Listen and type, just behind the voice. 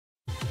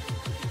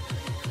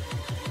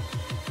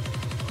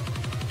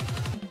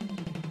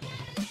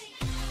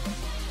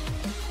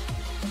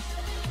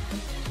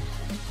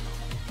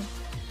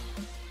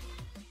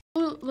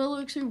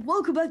Vellorex here.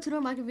 Welcome back to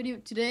another Minecraft video.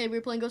 Today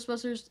we're playing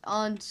Ghostbusters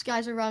on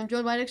SkyDoesMinecraft. I'm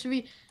joined by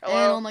NicsterV. Hello.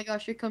 And oh my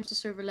gosh, here comes the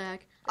server lag.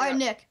 Yeah. Alright,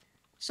 Nick.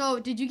 So,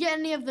 did you get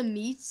any of the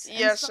meats?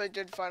 Yes, I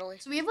did finally.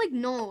 So we have like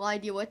no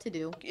idea what to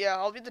do. Yeah,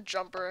 I'll be the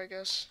jumper, I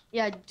guess.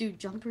 Yeah, dude,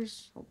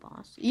 jumpers. Oh,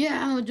 boss.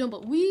 Yeah, I'm a jumper.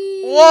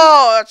 Wee.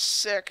 Whoa, that's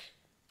sick.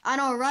 I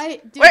know,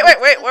 right? Dude,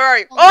 wait, where are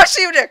you? Oh, I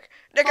see you, Nick.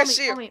 Nick, I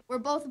see you. We're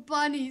both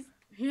bunnies.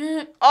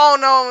 Oh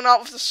no,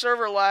 not with the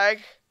server lag.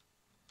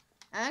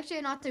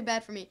 Actually, not too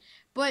bad for me.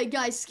 But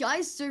guys,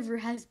 Sky's server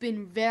has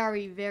been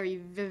very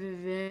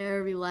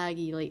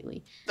laggy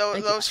lately.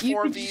 Those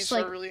 4Vs just,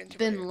 are really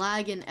intimidating. been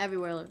lagging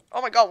everywhere.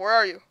 Oh my god, where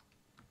are you?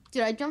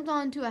 Dude, I jumped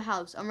onto a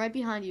house. I'm right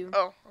behind you.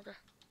 Oh, okay.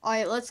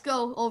 Alright, let's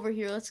go over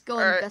here. Let's go All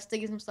right.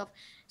 investigate some stuff.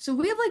 So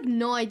we have like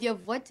no idea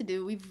of what to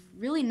do. We've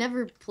really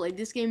never played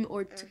this game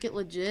or took it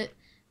legit.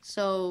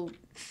 So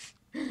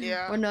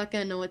yeah, we're not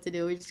gonna know what to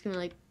do. We're just gonna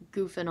like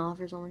goofing off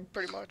or something.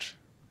 pretty much.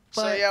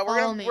 But so yeah,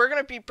 we're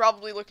gonna be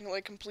probably looking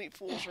like complete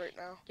fools right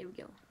now. Here we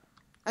go.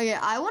 Okay,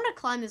 I want to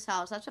climb this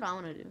house. That's what I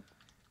want to do.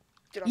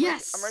 Dude,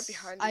 Yes, I'm right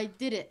behind you. I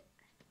did it.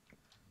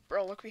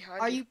 Bro, look behind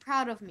you. Are you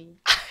proud of me?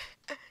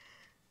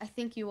 I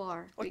think you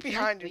are. Look Wait,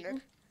 behind you,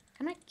 Nick.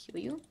 Can I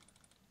kill you?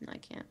 No, I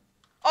can't.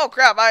 Oh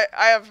crap! I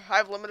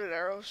have limited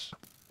arrows.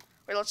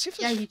 Wait, let's see if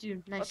this. Yeah, you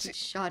do. Nice, you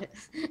shot it.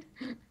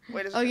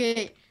 Wait, is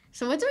okay,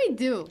 so what do we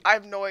do? I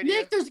have no idea.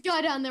 Nick, there's a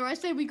guy down there. I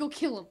say we go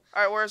kill him.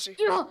 All right, where is he?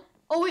 Yeah.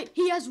 Oh wait,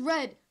 he has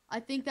red. I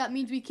think that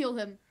means we kill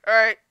him. All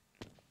right.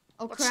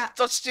 Oh crap!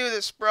 Let's do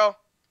this, bro.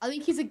 I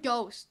think he's a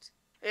ghost.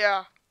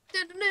 Yeah.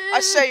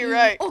 I say you're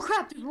right. Oh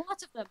crap! There's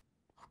lots of them.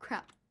 Oh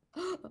crap!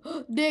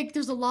 Nick,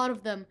 there's a lot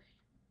of them.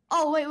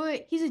 Oh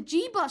wait! He's a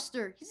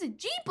G-Buster. He's a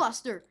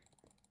G-Buster.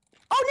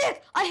 Oh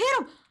Nick, I hit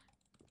him.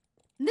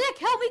 Nick,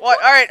 help me! What?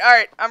 All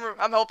right.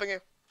 I'm helping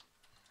you.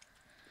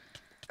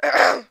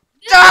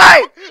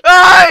 Die!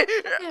 Die!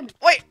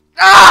 Wait!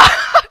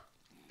 Ah!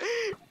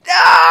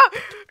 No!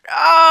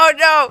 Oh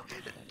no!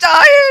 Die in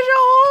a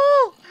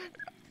hole!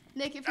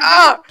 Nick, if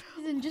you're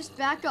then just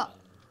back up.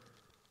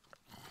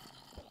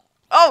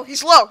 Oh,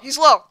 he's low.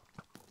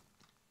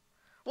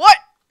 What?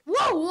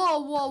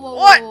 Whoa!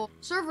 What?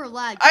 Server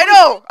lag. I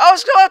know. I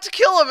was going to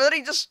kill him, and then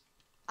he just.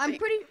 I'm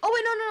pretty. Oh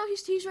wait, no.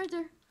 He's right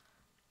there.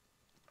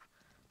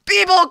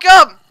 People,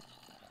 come!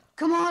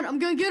 Come on, I'm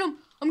gonna get him.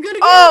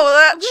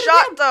 Oh, that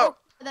shot though.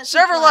 Oh,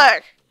 server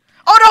lag.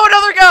 Oh no,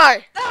 another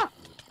guy. Ah!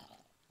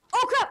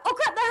 Oh crap!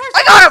 That hurts.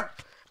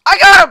 I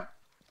got him.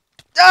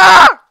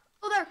 Ah!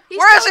 Oh there.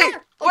 Where is he?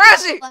 Oh, Where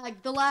is he?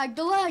 The lag.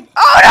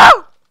 Oh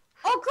no!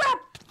 Oh crap!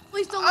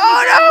 Please don't let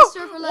Oh me die in the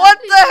server no! lag. What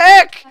Please the don't.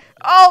 heck?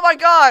 Oh my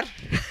god!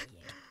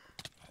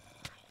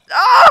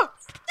 Oh!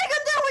 Take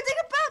him down! Take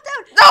him down!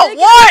 No! Take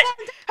What?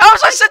 him down. How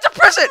was I sent to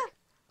prison?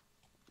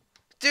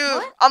 Dude,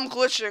 What? I'm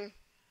glitching.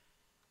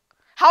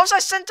 How was I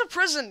sent to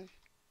prison?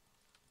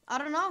 I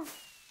don't know.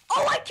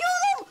 Oh, I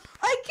killed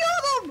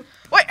him!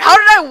 Wait, how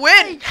did I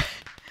win?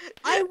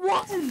 I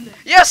won!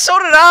 Yeah, so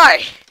did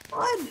I.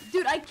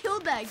 Dude, I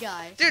killed that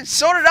guy. Dude,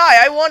 so did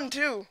I. I won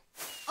too.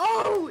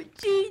 Oh,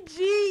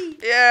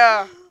 GG!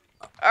 Yeah.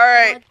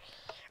 Alright.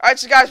 Alright,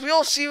 so guys, we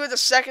will see you in the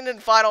second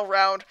and final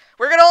round.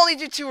 We're going to only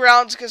do 2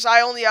 rounds because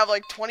I only have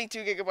like 22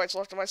 gigabytes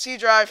left on my C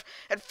drive.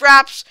 And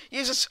Fraps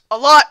uses a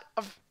lot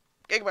of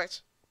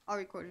gigabytes. Our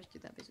recorders do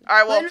that basically.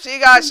 Alright, well, see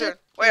you guys soon.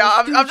 Wait,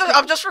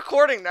 I'm just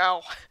recording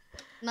now.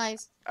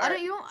 Nice. Right.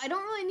 I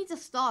don't really need to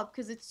stop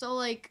because it's so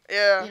like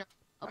Yeah. you know,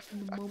 up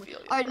in the moment. feel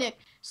you, Alright, bro. Nick.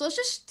 So let's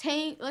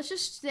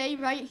just stay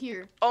right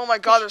here. Oh my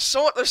god, there's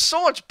so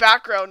much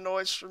background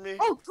noise for me.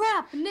 Oh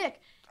crap,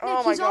 Nick!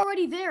 Oh my He's God.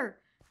 already there.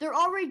 They're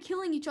already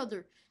killing each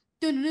other.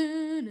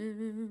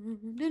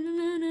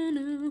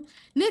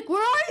 Nick,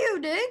 where are you,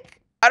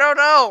 Nick? I don't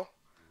know.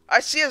 I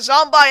see a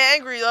zombie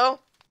angry though.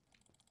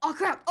 Oh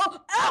crap! Oh,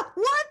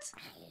 what?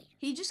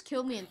 He just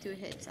killed me in 2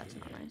 hits. That's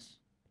not nice.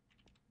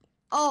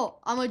 Oh,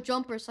 I'm a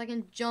jumper, so I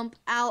can jump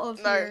out of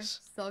here. Nice.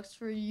 Sucks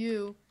for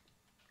you.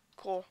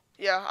 Cool.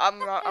 Yeah, I'm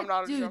not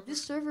a Dude, jumper.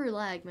 this server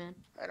lag, man.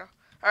 I know.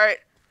 All right.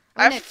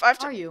 Oh, Nick, I have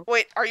to. are you?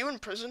 Wait, are you in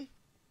prison?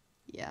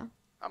 Yeah.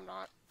 I'm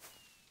not.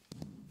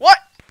 What?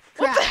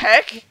 What Crap. the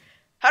heck?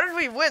 How did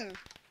we win?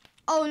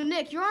 Oh,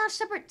 Nick, you're on a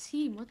separate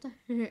team. What the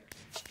heck?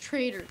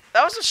 Traitor.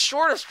 That was the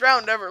shortest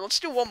round ever. Let's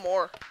do one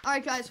more. All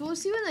right, guys. We'll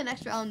see you in the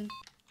next round.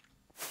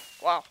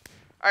 Wow.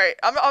 All right.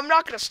 I'm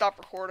not gonna stop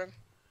recording.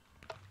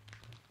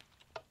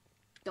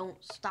 Don't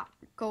stop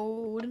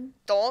recording.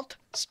 Don't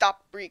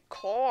stop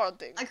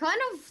recording. I kind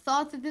of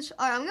thought that this.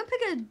 All right, I'm gonna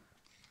pick a.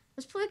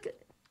 Let's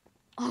pick.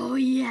 Oh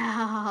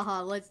yeah,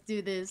 let's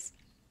do this.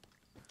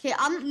 Okay,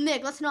 I'm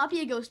Nick. Let's not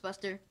be a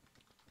Ghostbuster.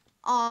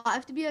 I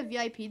have to be a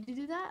VIP to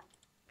do that.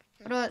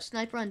 What about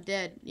Sniper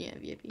Undead? Yeah,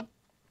 VIP.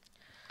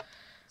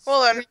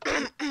 Well then.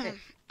 Okay.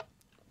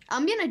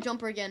 I'm being a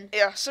jumper again.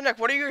 Yeah. So Nick,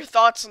 what are your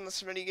thoughts on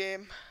this mini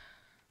game?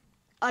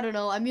 I don't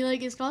know. I mean,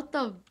 like, it's not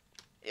the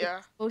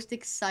Yeah. most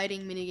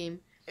exciting minigame,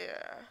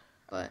 Yeah.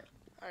 but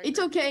I it's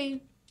agree.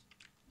 okay.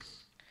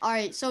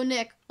 Alright, so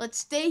Nick, let's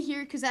stay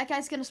here because that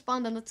guy's gonna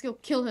spawn then. Let's go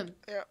kill him.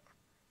 Yeah.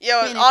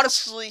 Yeah, Okay, Nick.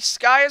 honestly,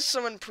 Sky has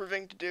some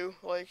improving to do.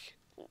 Like,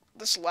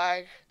 this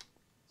lag.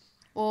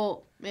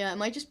 Well, yeah, it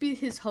might just be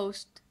his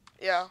host.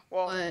 Yeah,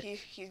 well, But-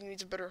 he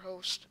needs a better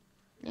host.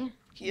 Yeah.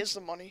 He has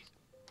the money.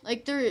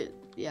 Like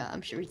yeah,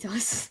 I'm sure he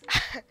does.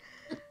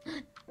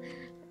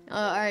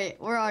 Alright,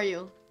 where are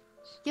you?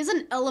 He has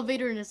an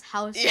elevator in his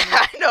house. Yeah,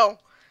 I know.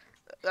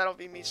 That'll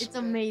be me It's someday.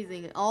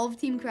 amazing. All of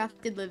Team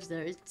Crafted lives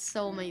there. It's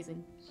so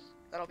amazing.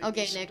 That'll be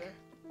Okay, me Nick. someday.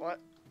 What?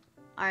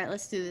 Alright,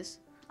 let's do this.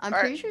 I'm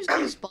Alright. pretty sure he's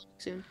gonna spawn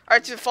soon.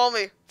 Alright, dude, follow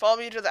me. Follow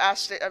me to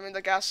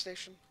the gas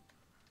station.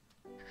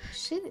 Did you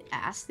say the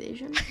ass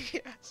station?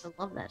 Yes.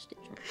 I love that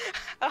station.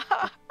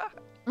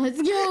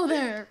 Let's go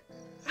there.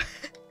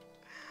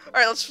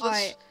 Alright,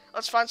 Alright.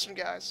 let's find some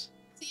guys.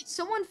 See, it's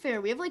so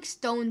unfair. We have like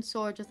stone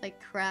swords with like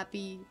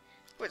crappy.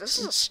 Wait, this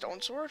is a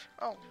stone sword?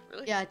 Oh,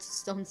 really? Yeah, it's a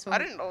stone sword. I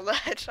didn't know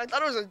that. I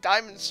thought it was a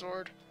diamond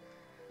sword.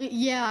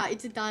 Yeah,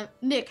 it's a diamond.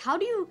 Nick, how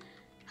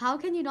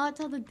can you not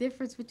tell the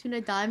difference between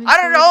a diamond? I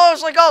don't sword? know. It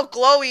was like all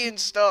glowy and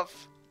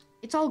stuff.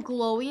 It's all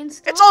glowy and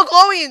stuff. It's all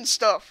glowy and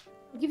stuff.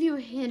 I'll give you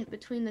a hint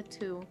between the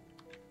two.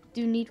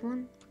 Do you need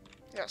one?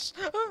 Yes.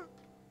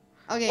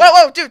 Okay.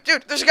 Whoa, dude,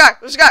 there's a guy.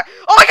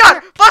 Oh my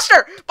God,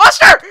 Buster!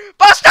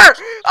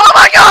 Oh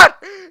my God!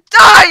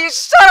 Die, you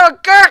son of a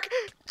gurk!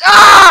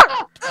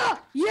 Ah!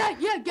 Yeah.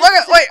 Wait,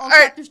 oh,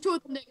 alright. There's two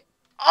of them, Nick.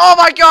 Oh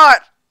my God!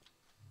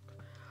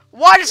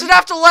 Why does it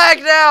have to lag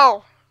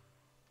now?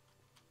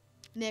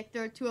 Nick,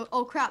 there are two.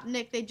 Oh crap,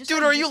 Nick, they just.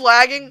 Dude, are you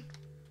lagging?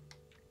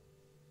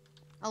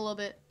 A little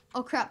bit.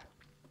 Oh crap.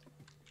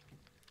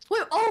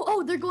 Wait.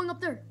 Oh, they're going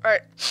up there. All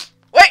right.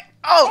 Wait.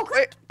 Oh, crap.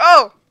 wait.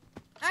 Oh.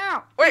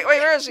 Ow. Wait.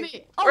 Where is he?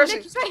 Me. Oh, Where is Nick,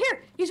 he? he's right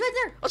here. He's right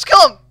there. Let's kill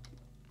him.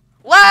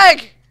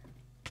 Lag.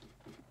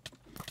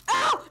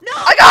 Ow! No!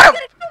 I got him.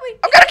 He's gonna kill me.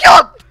 I'm gonna kill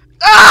him.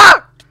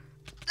 Ah!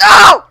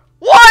 No!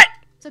 What?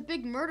 It's a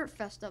big murder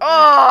fest up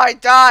Oh, I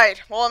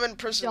died. Well, I'm in there.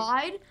 prison.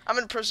 Died? I'm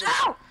in prison.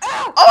 Ow!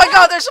 Ow! Oh my ow,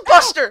 God, there's a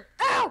Buster.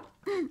 Ow!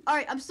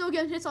 Alright, I'm still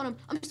getting hits on him.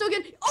 Oh, I killed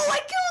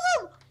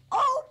him!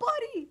 Oh,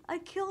 buddy! I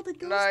killed a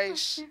Ghostbuster.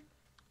 Nice.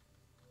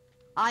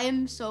 I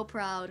am so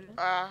proud.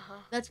 Uh-huh.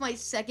 That's my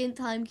second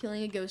time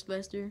killing a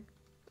Ghostbuster.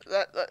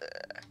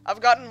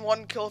 I've gotten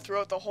one kill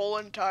throughout the whole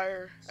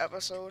entire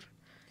episode.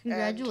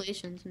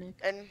 Congratulations, Nick.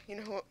 And you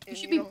know what? You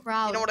should be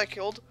proud. You know what I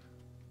killed?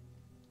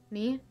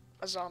 Me?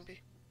 A zombie.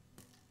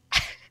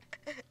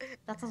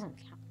 That doesn't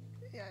count.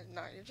 Yeah,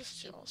 no, you're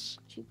just jealous.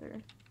 Cheaper.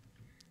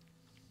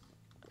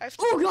 I have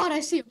to, Oh God, I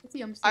see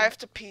him. I have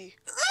to pee.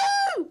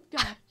 Ooh,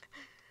 God.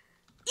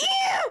 Ew!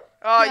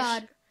 Oh,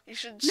 God. you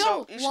should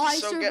No, so why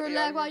get server me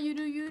lag? out Why of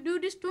you do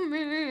this to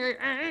me?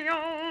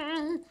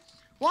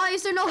 Why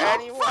is there no here.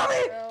 help Anyone for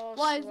me? else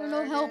Why is there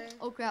no help? lagging?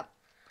 Oh crap.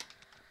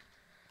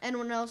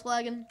 Anyone else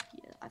lagging?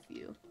 Yeah, I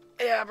feel.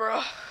 Yeah,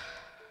 bro.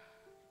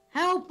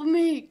 Help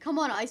me! Come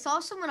on, I saw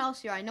someone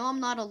else here. I know I'm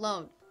not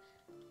alone.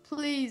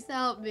 Please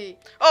help me.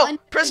 Oh, I-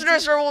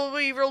 prisoners will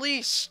be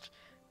released.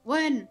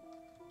 When?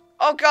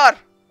 Oh God,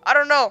 I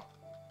don't know.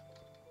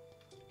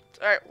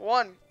 All right,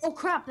 one. Oh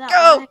crap! That.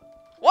 Go!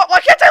 What? Why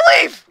can't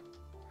I leave?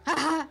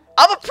 Haha.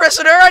 I'm a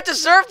prisoner. I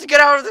deserve to get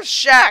out of this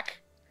shack.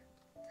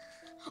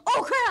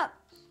 Oh crap!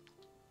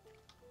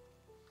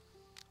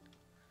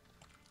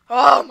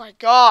 Oh my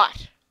God.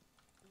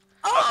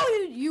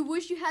 Oh, you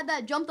wish you had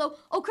that jump though.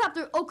 Oh crap!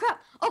 Oh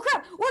crap!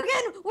 We're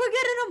getting him!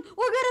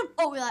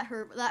 Oh, that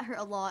hurt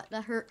a lot.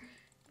 That hurt.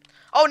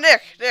 Oh,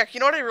 Nick, you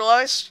know what I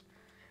realized?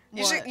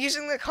 What?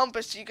 Using the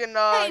compass, you can.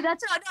 Hey,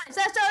 that's not nice.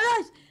 You're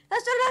gonna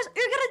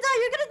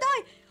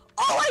die.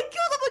 Oh, I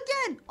killed him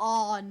again.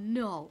 Oh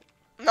no.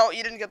 No,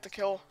 you didn't get the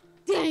kill.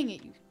 Dang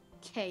it, you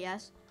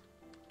KS.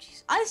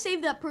 Jeez, I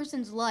saved that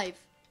person's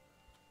life.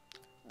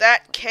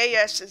 That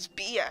KS is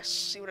BS.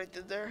 See what I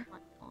did there? Oh my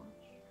gosh.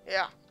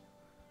 Yeah.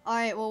 All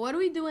right, well, what are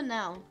we doing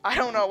now? I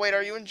don't know. Wait,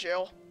 are you in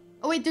jail?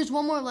 Oh wait, there's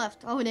one more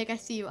left. Oh Nick, I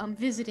see you. I'm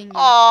visiting you.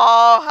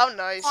 Oh, how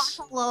nice.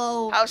 Oh,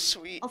 hello. How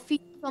sweet. I'll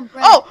feed you some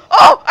bread.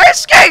 Oh, I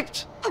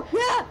escaped. Oh,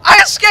 yeah. I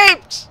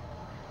escaped.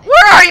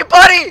 Where are you,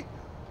 buddy?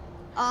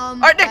 All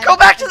right, Nick, I- go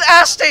back to the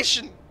ass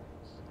station.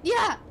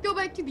 Yeah, go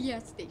back to the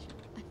gas station.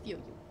 I feel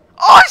you.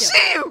 Oh, I Yeah.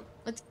 see you.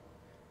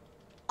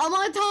 I'm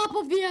on top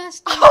of the gas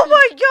station. Oh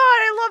my God,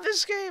 I love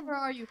this game. Where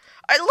are you?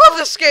 I love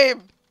this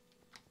game.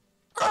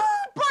 Oh,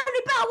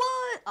 party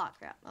power! Oh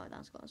crap! Oh, that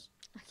was close.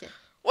 Okay.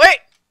 Wait.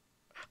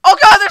 Oh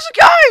God, there's a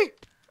guy.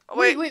 Oh,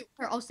 Wait. wait.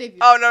 Here, I'll save you.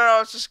 Oh no,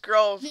 it's just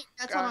girls. Nick,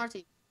 that's guy. on our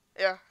team.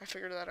 Yeah, I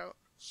figured that out.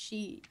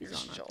 She is You're on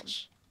our team.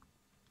 jealous.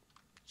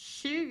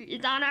 She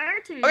is on our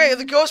team. Okay,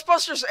 the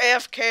Ghostbusters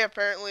AFK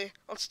apparently.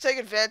 Let's take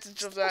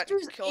advantage of that.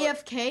 Ghostbusters And kill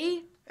it.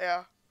 AFK.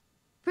 Yeah.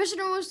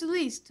 Prisoner was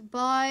released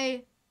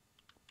by.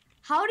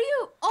 How do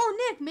you?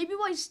 Oh, Nick, maybe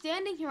while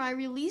standing here, I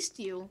released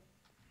you.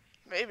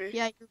 Maybe.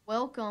 Yeah, you're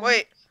welcome.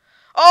 Wait.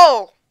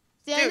 Oh.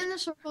 Stand dude. in the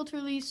circle to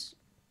release.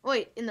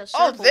 Wait, in the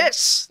circle. Oh,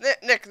 this.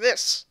 Nick,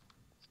 this.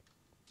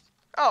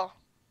 Oh.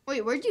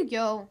 Wait, where'd you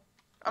go?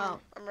 I'm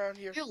around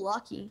here. You're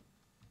lucky.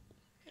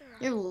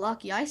 You're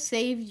lucky. I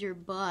saved your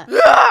butt.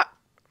 Ah!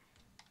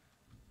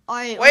 All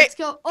right, Wait. let's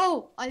go.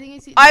 Oh, I think I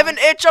see. I have an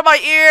itch on my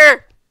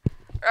ear.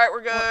 All right,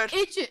 we're good.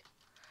 Itch it.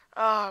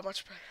 Ah,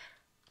 much better.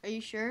 Are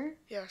you sure?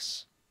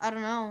 Yes. I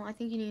don't know. I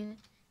think you need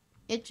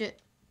itch it.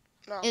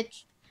 No.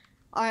 Itch.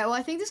 All right. Well,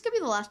 I think this could be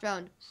the last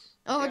round.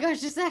 Oh my Yeah. gosh,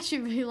 this is actually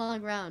a really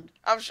long round.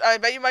 I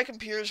bet you my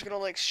computer's gonna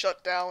like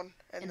shut down,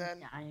 and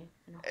then die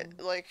in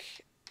a hole.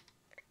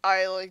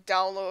 I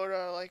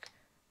download like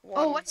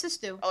one, Oh, what's this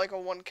do? like a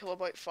 1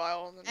 kilobyte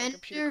file, and then my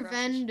computer Enter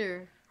crashes.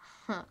 vendor.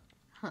 Huh.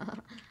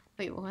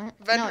 Wait, what?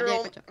 Vendor,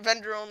 no,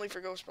 vendor only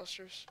for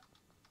Ghostbusters.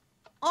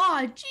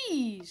 Oh,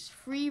 jeez.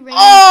 Free range.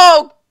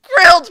 Oh,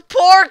 grilled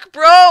pork,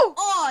 bro.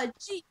 Oh,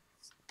 jeez.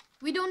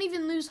 We don't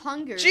even lose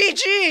hunger.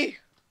 GG.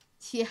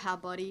 Yeah,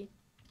 buddy.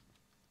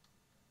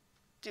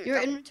 Dude,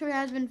 Your inventory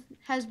has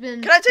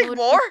been. Can I take loaded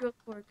more?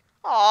 with pork.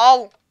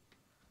 Oh.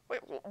 Wait,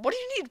 what do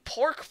you need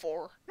pork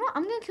for? No,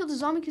 I'm gonna kill the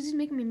zombie because he's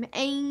making me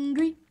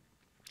angry.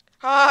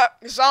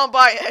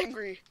 Zombie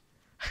angry.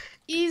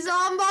 He's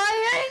zombie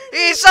angry.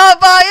 He's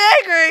zombie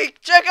angry.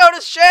 Check out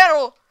his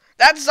channel.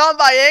 That's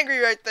zombie angry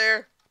right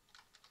there.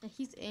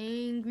 He's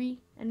angry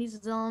and he's a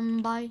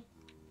zombie.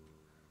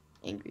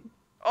 Angry.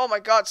 Oh my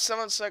God,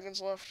 7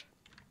 seconds left.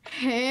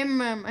 Hey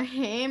mama,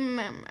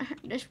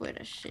 that's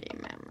what I say,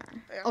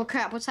 mama. Yeah. Oh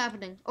crap, what's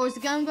happening? Oh, is the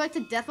gun going to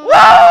death? Woo!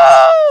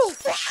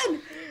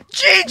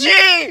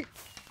 GG!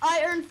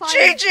 I earned 5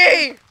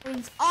 GG!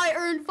 coins. I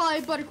earned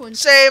 5 butter coins.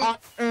 Same. I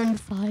earned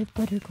 5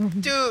 butter coins.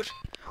 Dude,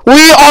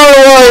 we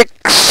are like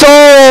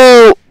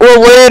so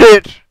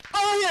related.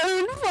 I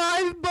earned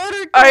 5 butter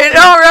coins. I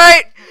know,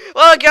 right?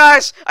 Well,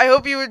 guys, I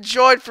hope you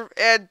enjoyed,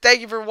 and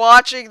thank you for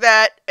watching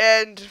that.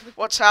 And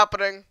what's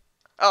happening?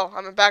 Oh,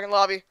 I'm back in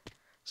lobby.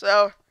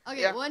 So,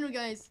 Okay, yeah. well, anyway,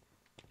 guys,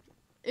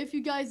 if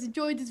you guys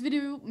enjoyed this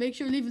video, make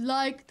sure to leave a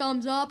like,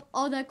 thumbs up,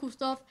 all that cool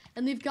stuff,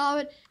 and leave a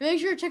comment. And make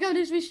sure to check out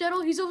NicsterV's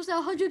channel. He's almost at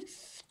 100.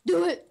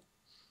 Do it.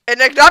 And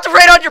Nick, not to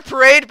rain on your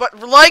parade, but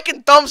like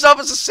and thumbs up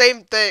is the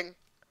same thing.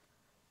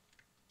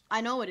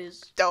 I know it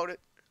is. Doubt it.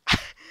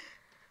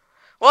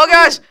 Well,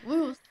 guys,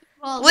 Well,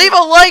 leave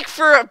a like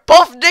for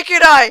both Nick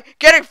and I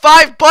getting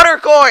 5 butter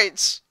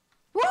coins.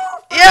 woo,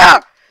 Yeah.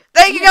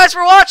 Thank you guys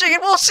for watching,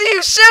 and we'll see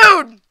you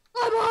soon.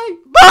 bye-bye.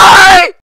 Bye!